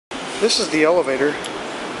This is the elevator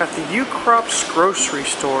at the Ukrops Grocery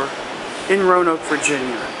Store in Roanoke,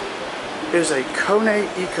 Virginia. It is a Kone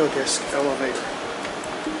Ecodisk elevator.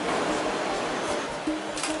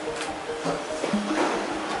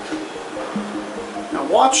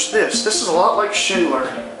 Now watch this. This is a lot like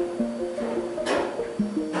Schindler.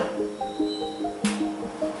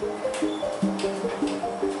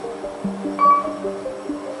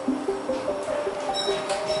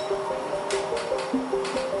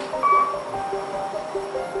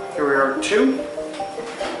 Here we are at 2.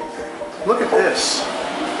 Look at this.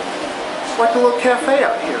 It's like a little cafe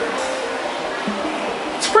out here.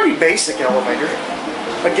 It's a pretty basic elevator.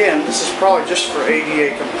 Again, this is probably just for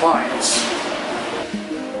ADA compliance.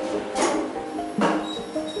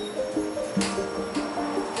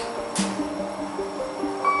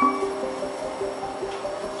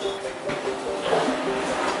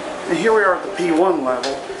 And here we are at the P1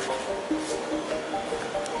 level.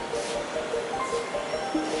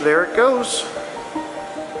 There it goes.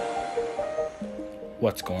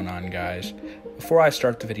 What's going on, guys? Before I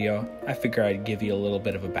start the video, I figure I'd give you a little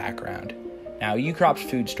bit of a background. Now, Ukrops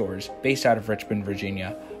Food Stores, based out of Richmond,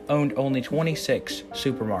 Virginia, owned only 26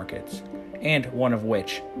 supermarkets, and one of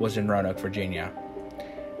which was in Roanoke, Virginia.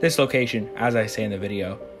 This location, as I say in the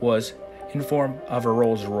video, was in form of a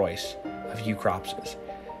Rolls Royce of Ukrops's.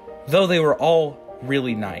 Though they were all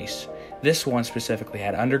really nice, this one specifically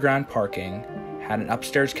had underground parking, had an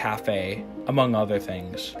upstairs cafe, among other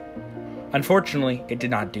things. Unfortunately, it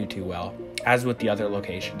did not do too well, as with the other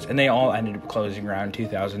locations, and they all ended up closing around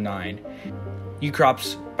 2009.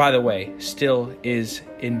 Ukrops, by the way, still is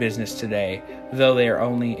in business today, though they are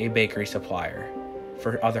only a bakery supplier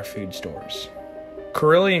for other food stores.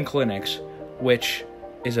 Carillion Clinic, which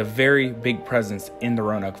is a very big presence in the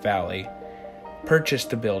Roanoke Valley, purchased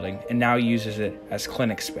the building and now uses it as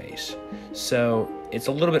clinic space. So it's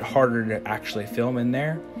a little bit harder to actually film in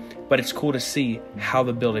there, but it's cool to see how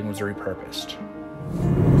the building was repurposed.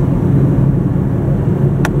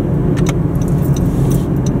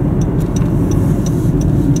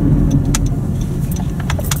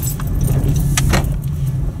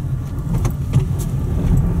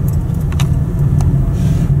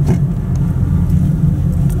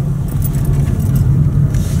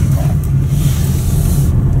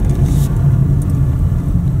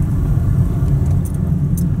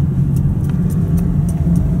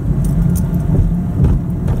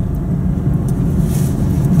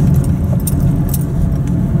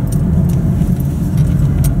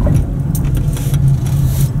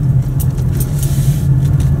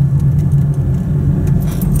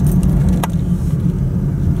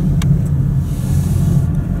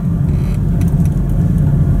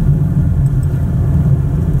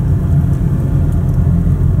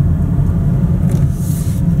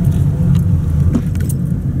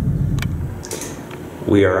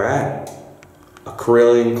 We are at a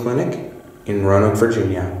Carillion Clinic in Roanoke,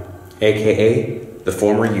 Virginia, aka the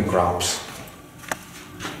former Ukrops.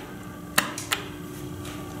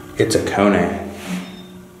 It's a Kone.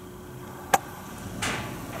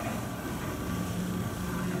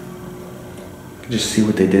 You can just see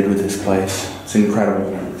what they did with this place. It's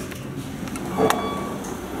incredible.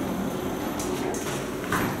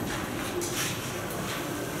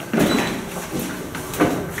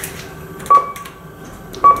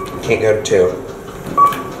 Can't go to 2.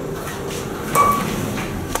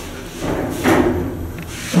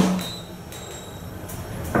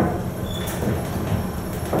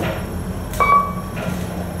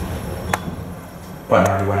 Button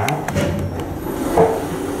already went out.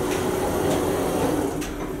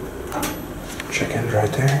 Chicken's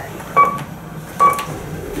right there.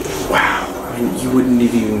 Wow, I mean, you wouldn't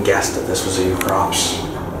have even guessed that this was a Ukrops.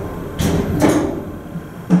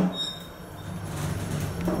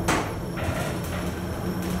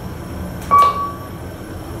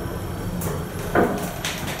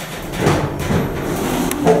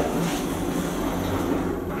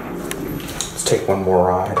 Take one more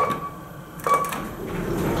ride.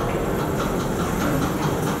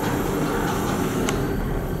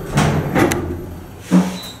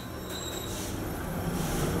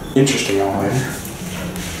 Interesting elevator.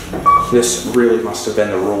 This really must have been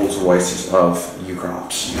the Rolls Royces of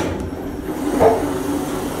Ukrops.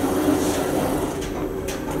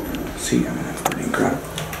 See, I mean, that's pretty incredible.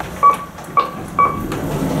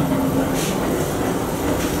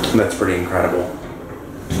 That's pretty incredible.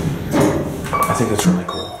 I think that's really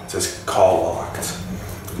cool. It says call locked.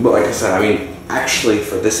 But like I said, I mean, actually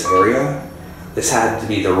for this area, this had to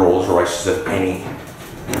be the Rolls Royces of any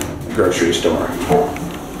grocery store.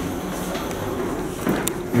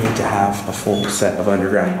 need to have a full set of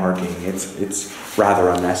underground parking. It's rather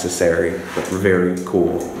unnecessary, but very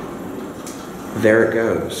cool. There it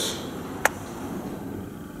goes.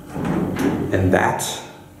 And that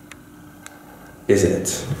is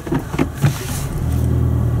it.